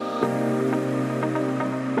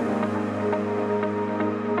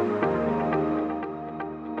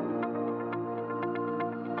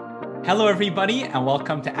Hello, everybody, and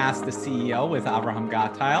welcome to Ask the CEO with Avraham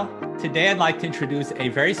Gatail. Today, I'd like to introduce a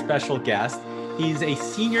very special guest. He's a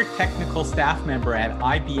senior technical staff member at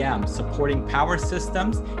IBM supporting power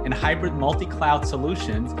systems and hybrid multi-cloud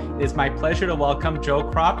solutions. It is my pleasure to welcome Joe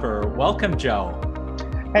Cropper. Welcome, Joe.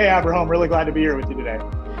 Hey, Avraham. Really glad to be here with you today.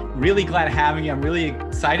 Really glad having you. I'm really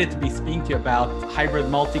excited to be speaking to you about hybrid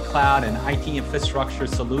multi-cloud and IT infrastructure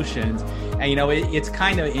solutions. And, it's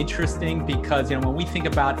kind of interesting because, when we think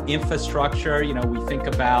about infrastructure, we think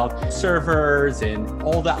about servers and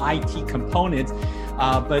all the IT components.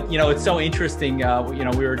 But, it's so interesting.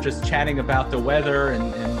 We were just chatting about the weather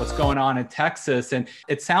and what's going on in Texas. And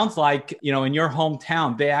it sounds like, in your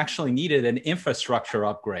hometown, they actually needed an infrastructure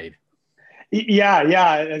upgrade. Yeah.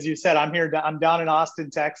 As you said, I'm down in Austin,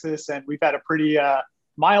 Texas, and we've had a pretty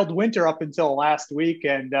mild winter up until last week.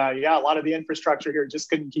 And a lot of the infrastructure here just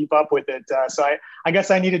couldn't keep up with it. So I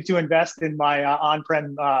guess I needed to invest in my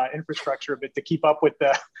on-prem infrastructure a bit to keep up with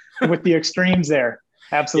the extremes there.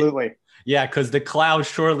 Absolutely. Yeah, because the cloud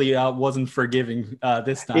surely wasn't forgiving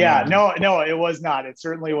this time. Yeah, no, it was not. It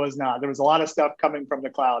certainly was not. There was a lot of stuff coming from the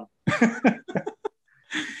cloud.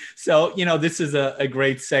 So, this is a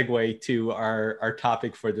great segue to our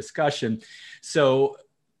topic for discussion. So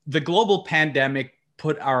the global pandemic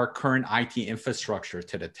put our current IT infrastructure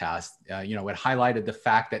to the test. It highlighted the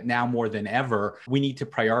fact that now more than ever, we need to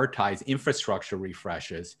prioritize infrastructure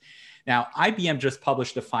refreshes. Now, IBM just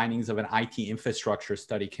published the findings of an IT infrastructure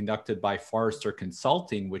study conducted by Forrester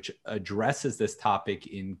Consulting, which addresses this topic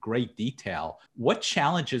in great detail. What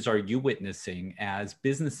challenges are you witnessing as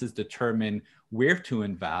businesses determine where to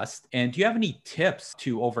invest? And do you have any tips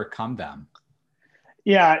to overcome them?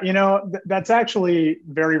 Yeah, that's actually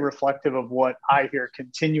very reflective of what I hear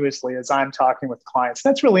continuously as I'm talking with clients.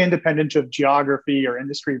 That's really independent of geography or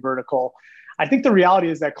industry vertical. I think the reality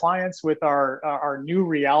is that clients with our new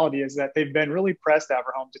reality is that they've been really pressed,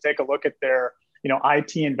 Avraham, to take a look at their,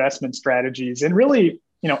 IT investment strategies and really,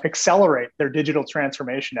 accelerate their digital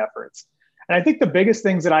transformation efforts. And I think the biggest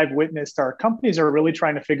things that I've witnessed are companies are really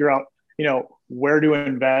trying to figure out, where to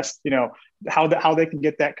invest, how they can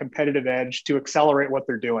get that competitive edge to accelerate what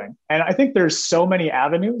they're doing. And I think there's so many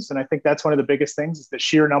avenues. And I think that's one of the biggest things is the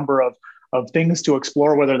sheer number of things to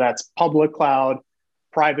explore, whether that's public cloud,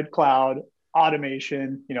 private cloud,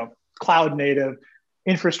 automation, cloud native,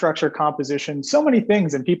 infrastructure composition, so many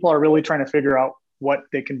things. And people are really trying to figure out what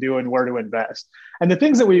they can do and where to invest. And the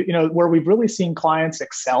things that where we've really seen clients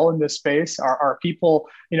excel in this space are people,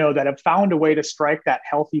 that have found a way to strike that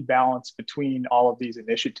healthy balance between all of these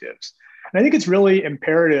initiatives. And I think it's really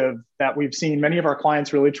imperative that we've seen many of our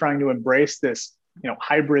clients really trying to embrace this,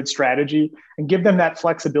 hybrid strategy and give them that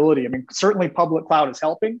flexibility. I mean, certainly public cloud is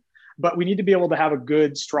helping, but we need to be able to have a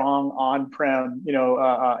good, strong on-prem,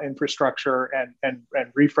 infrastructure and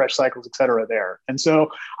refresh cycles, et cetera, there. And so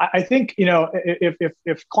I think,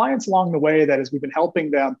 if clients along the way, that as we've been helping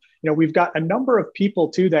them, we've got a number of people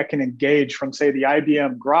too that can engage from, say, the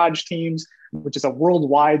IBM Garage teams, which is a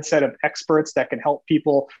worldwide set of experts that can help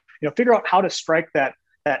people, figure out how to strike that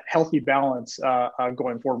healthy balance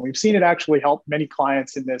going forward. We've seen it actually help many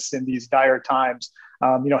clients in these dire times.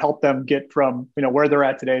 Help them get from where they're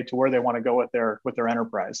at today to where they want to go with their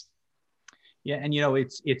enterprise. Yeah, and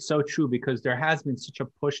it's so true because there has been such a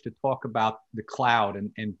push to talk about the cloud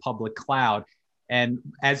and public cloud, and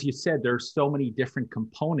as you said, there's so many different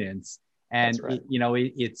components, and right.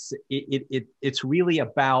 It's really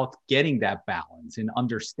about getting that balance and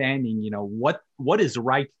understanding what is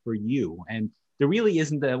right for you, and there really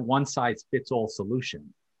isn't a one size fits all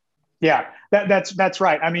solution. Yeah, that's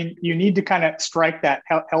right. I mean, you need to kind of strike that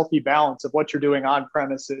healthy balance of what you're doing on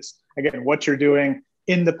premises. Again, what you're doing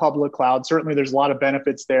in the public cloud. Certainly, there's a lot of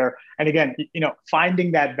benefits there. And again,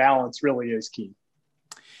 finding that balance really is key.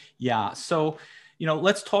 Yeah. So,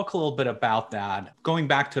 let's talk a little bit about that. Going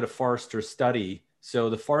back to the Forrester study. So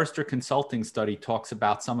the Forrester Consulting study talks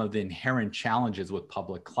about some of the inherent challenges with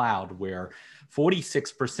public cloud, where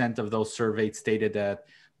 46% of those surveyed stated that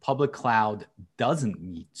public cloud doesn't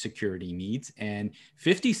meet security needs, and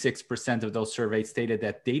 56% of those surveyed stated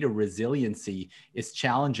that data resiliency is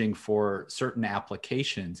challenging for certain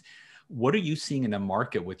applications. What are you seeing in the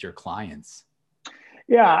market with your clients?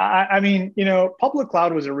 Yeah, I mean, public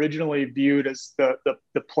cloud was originally viewed as the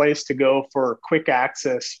place to go for quick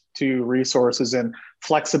access to resources and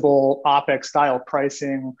flexible OpEx style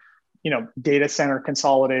pricing, data center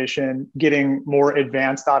consolidation, getting more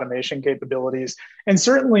advanced automation capabilities. And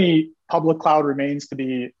certainly public cloud remains to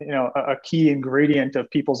be, a key ingredient of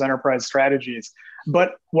people's enterprise strategies.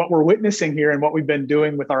 But what we're witnessing here and what we've been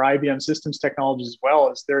doing with our IBM systems technologies as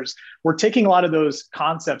well is we're taking a lot of those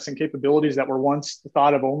concepts and capabilities that were once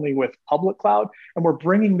thought of only with public cloud, and we're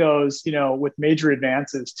bringing those, with major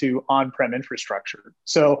advances to on-prem infrastructure.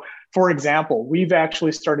 So for example, we've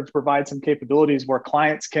actually started to provide some capabilities where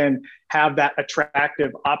clients can have that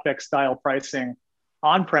attractive OpEx style pricing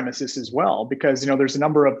on premises as well, because there's a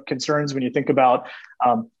number of concerns when you think about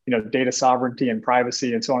data sovereignty and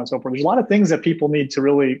privacy and so on and so forth. There's a lot of things that people need to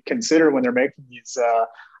really consider when they're making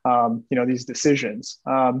these decisions.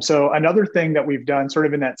 So another thing that we've done sort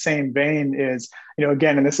of in that same vein is,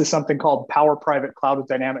 again, and this is something called Power Private Cloud with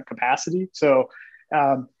Dynamic Capacity. So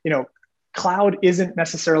cloud isn't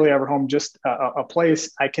necessarily our home, just a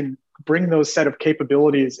place. I can bring those set of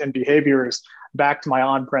capabilities and behaviors back to my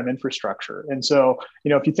on-prem infrastructure. And so,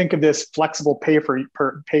 if you think of this flexible pay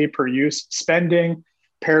per use spending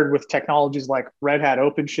paired with technologies like Red Hat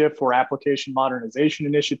OpenShift for application modernization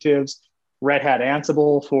initiatives, Red Hat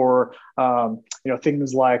Ansible for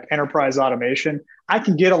things like enterprise automation, I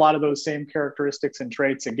can get a lot of those same characteristics and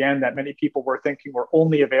traits again that many people were thinking were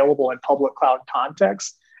only available in public cloud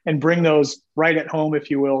contexts, and bring those right at home, if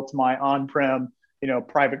you will, to my on-prem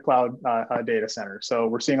private cloud data center. So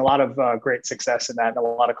we're seeing a lot of great success in that, and a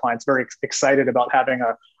lot of clients very excited about having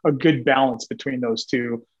a good balance between those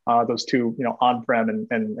two on-prem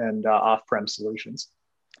and off-prem solutions.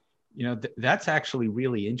 That's actually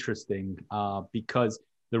really interesting because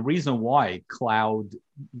the reason why cloud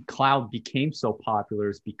became so popular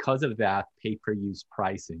is because of that pay-per-use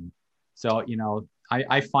pricing. So,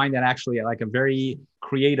 I find that actually like a very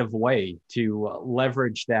creative way to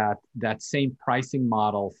leverage that same pricing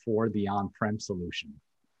model for the on-prem solution.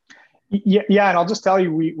 Yeah, and I'll just tell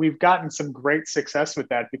you, we've gotten some great success with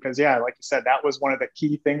that because, like you said, that was one of the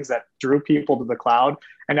key things that drew people to the cloud.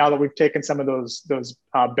 And now that we've taken some of those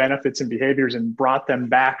benefits and behaviors and brought them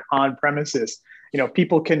back on premises,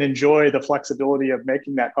 people can enjoy the flexibility of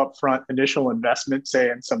making that upfront initial investment,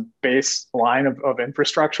 say in some base line of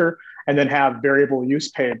infrastructure, and then have variable use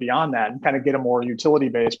pay beyond that, and kind of get a more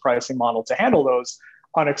utility-based pricing model to handle those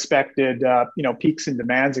unexpected, peaks and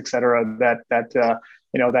demands, et cetera,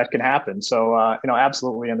 that can happen. So,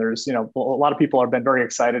 absolutely. And there's, a lot of people have been very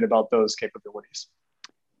excited about those capabilities.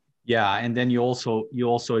 Yeah. And then you also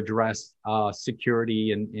address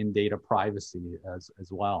security and data privacy as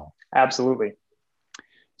well. Absolutely.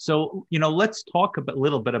 So, let's talk a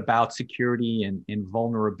little bit about security and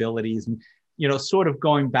vulnerabilities, and, sort of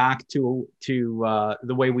going back to the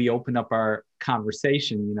way we opened up our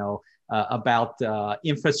conversation, about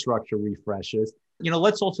infrastructure refreshes.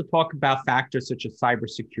 Let's also talk about factors such as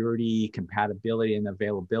cybersecurity, compatibility, and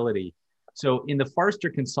availability. So in the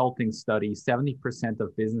Forrester Consulting study, 70%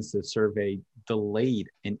 of businesses surveyed delayed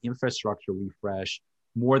an infrastructure refresh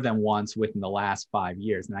more than once within the last 5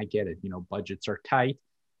 years. And I get it, budgets are tight.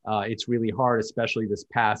 It's really hard, especially this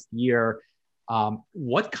past year.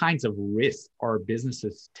 What kinds of risks are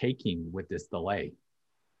businesses taking with this delay?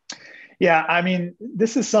 Yeah, I mean,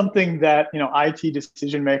 this is something that, IT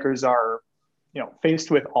decision makers are, faced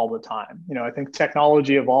with all the time. I think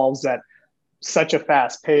technology evolves at such a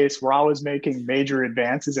fast pace. We're always making major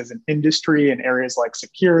advances as an industry in areas like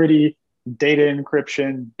security, data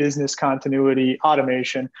encryption, business continuity,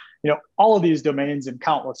 automation, all of these domains and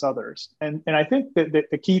countless others. And I think that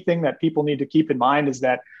the key thing that people need to keep in mind is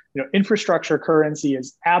that, infrastructure currency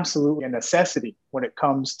is absolutely a necessity when it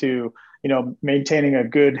comes to, maintaining a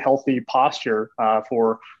good, healthy posture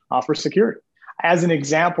for security. As an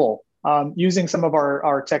example, using some of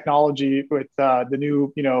our technology with the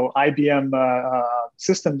new, IBM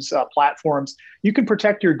systems platforms, you can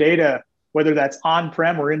protect your data, whether that's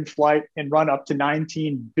on-prem or in flight, and run up to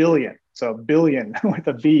 19 billion, so billion with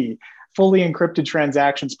a B, fully encrypted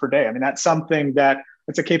transactions per day. I mean, that's something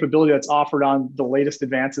it's a capability that's offered on the latest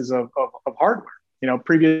advances of hardware.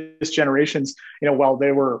 Previous generations, while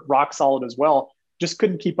they were rock solid as well, just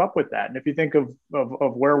couldn't keep up with that. And if you think of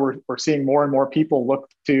where we're seeing more and more people look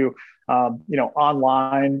to,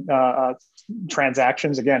 online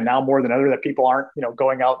transactions, again, now more than ever, that people aren't,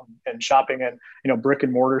 going out and shopping in, brick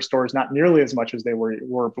and mortar stores, not nearly as much as they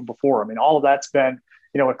were before. I mean, all of that's been,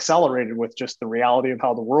 accelerated with just the reality of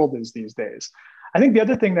how the world is these days. I think the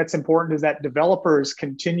other thing that's important is that developers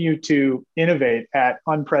continue to innovate at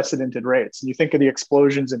unprecedented rates. And you think of the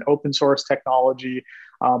explosions in open source technology,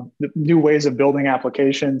 the new ways of building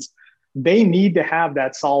applications. They need to have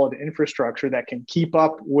that solid infrastructure that can keep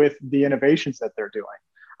up with the innovations that they're doing.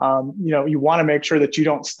 You want to make sure that you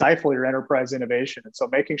don't stifle your enterprise innovation. And so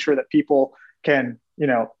making sure that people can,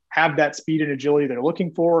 have that speed and agility they're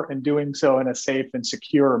looking for, and doing so in a safe and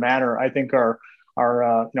secure manner, I think are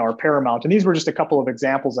paramount. And these were just a couple of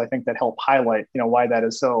examples, I think, that help highlight, why that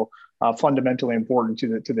is so fundamentally important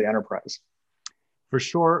to the enterprise. For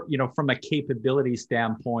sure, from a capability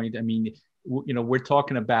standpoint, I mean, we're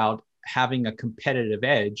talking about having a competitive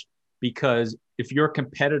edge, because if your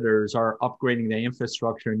competitors are upgrading their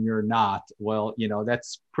infrastructure and you're not, well,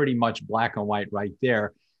 that's pretty much black and white right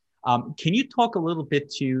there. Can you talk a little bit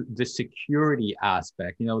to the security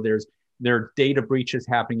aspect? There are data breaches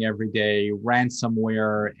happening every day,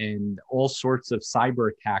 ransomware, and all sorts of cyber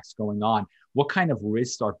attacks going on. What kind of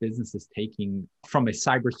risks are businesses taking from a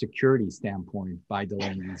cybersecurity standpoint by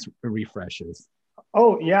delaying these refreshes?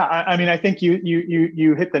 Oh yeah, I mean, I think you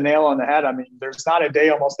hit the nail on the head. I mean, there's not a day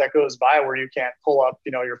almost that goes by where you can't pull up,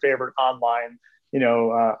 your favorite online,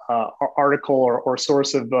 article or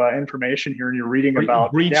source of information here, and you're reading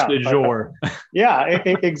about breach du jour. Yeah,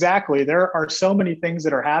 exactly. There are so many things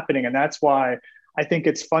that are happening, and that's why I think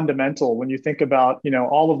it's fundamental when you think about,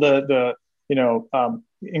 all of the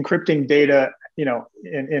encrypting data,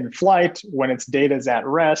 in flight, when its data is at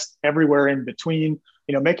rest, everywhere in between,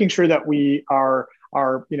 making sure that we are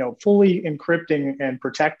fully encrypting and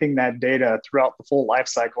protecting that data throughout the full life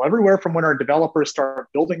cycle, everywhere from when our developers start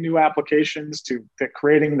building new applications to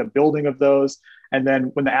creating the building of those, and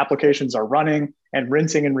then when the applications are running, and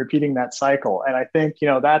rinsing and repeating that cycle. And I think,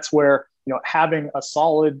 that's where, having a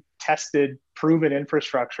solid, tested, proven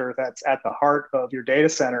infrastructure that's at the heart of your data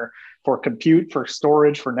center for compute, for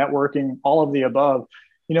storage, for networking, all of the above,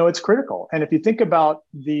 it's critical. And if you think about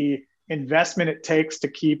the investment it takes to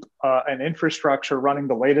keep an infrastructure running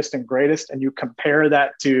the latest and greatest, and you compare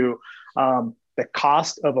that to the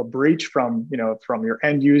cost of a breach from your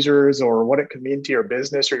end users, or what it could mean to your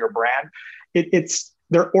business or your brand,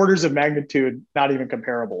 they're orders of magnitude not even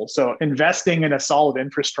comparable. So investing in a solid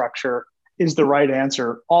infrastructure is the right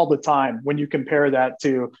answer all the time when you compare that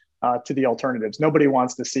to the alternatives. Nobody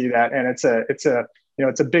wants to see that, and it's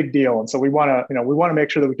a big deal. And so we want to make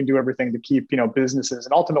sure that we can do everything to keep businesses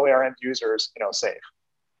and ultimately our end users safe.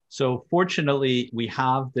 So fortunately, we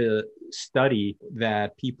have the study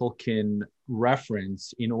that people can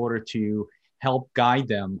reference in order to help guide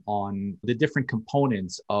them on the different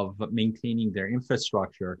components of maintaining their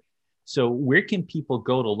infrastructure. So where can people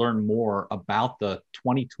go to learn more about the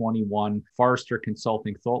 2021 Forrester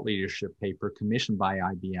Consulting Thought Leadership paper commissioned by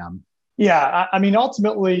IBM? Yeah, I mean,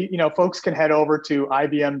 ultimately, folks can head over to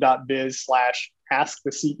ibm.biz/Ask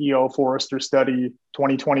the CEO Forrester Study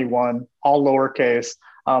 2021, all lowercase.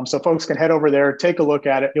 So folks can head over there, take a look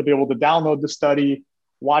at it. You'll be able to download the study,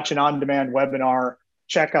 watch an on-demand webinar,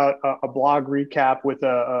 check out a blog recap with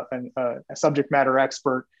a subject matter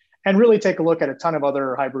expert, and really take a look at a ton of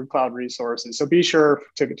other hybrid cloud resources. So be sure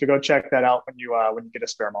to go check that out when you get a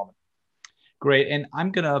spare moment. Great. And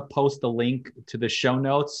I'm going to post a link to the show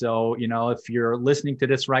notes. So, if you're listening to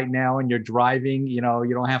this right now and you're driving, you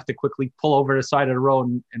don't have to quickly pull over the side of the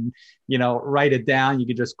road and write it down. You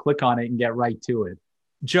can just click on it and get right to it.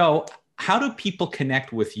 Joe, how do people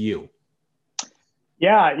connect with you?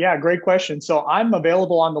 Yeah, great question. So I'm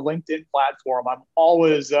available on the LinkedIn platform. I'm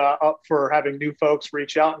always up for having new folks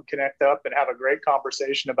reach out and connect up and have a great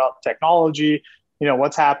conversation about technology,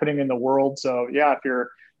 what's happening in the world. So yeah, if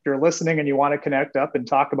you're listening and you want to connect up and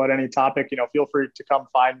talk about any topic, feel free to come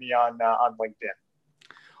find me on LinkedIn.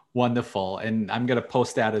 Wonderful. And I'm going to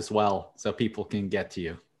post that as well so people can get to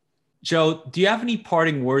you. Joe, do you have any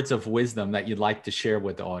parting words of wisdom that you'd like to share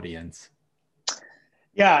with the audience?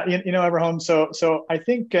 Yeah, Everhome. So I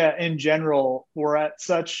think in general, we're at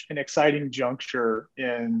such an exciting juncture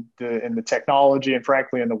in the technology and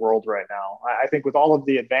frankly in the world right now. I think with all of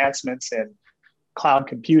the advancements in cloud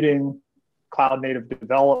computing, cloud native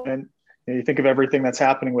development, you think of everything that's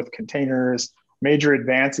happening with containers, major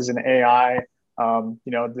advances in AI,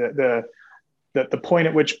 the point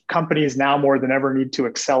at which companies now more than ever need to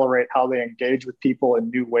accelerate how they engage with people in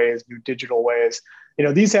new ways, new digital ways.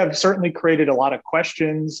 These have certainly created a lot of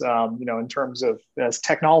questions, in terms of, as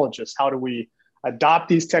technologists, how do we adopt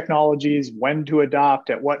these technologies, when to adopt,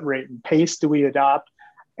 at what rate and pace do we adopt?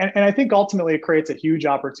 And I think ultimately it creates a huge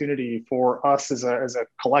opportunity for us as a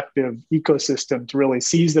collective ecosystem to really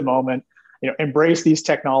seize the moment, embrace these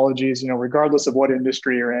technologies, regardless of what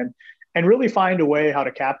industry you're in, and really find a way how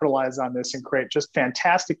to capitalize on this and create just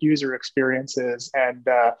fantastic user experiences and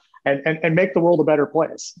make the world a better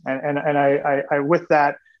place. And I with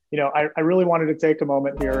that, I really wanted to take a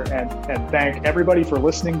moment here and thank everybody for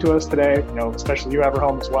listening to us today, especially you,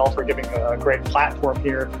 Everhome, as well, for giving a great platform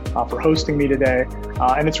here, for hosting me today.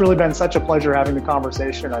 And it's really been such a pleasure having the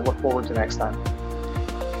conversation. I look forward to next time.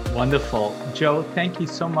 Wonderful. Joe, thank you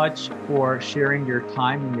so much for sharing your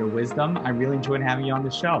time and your wisdom. I really enjoyed having you on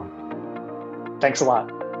the show. Thanks a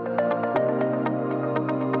lot.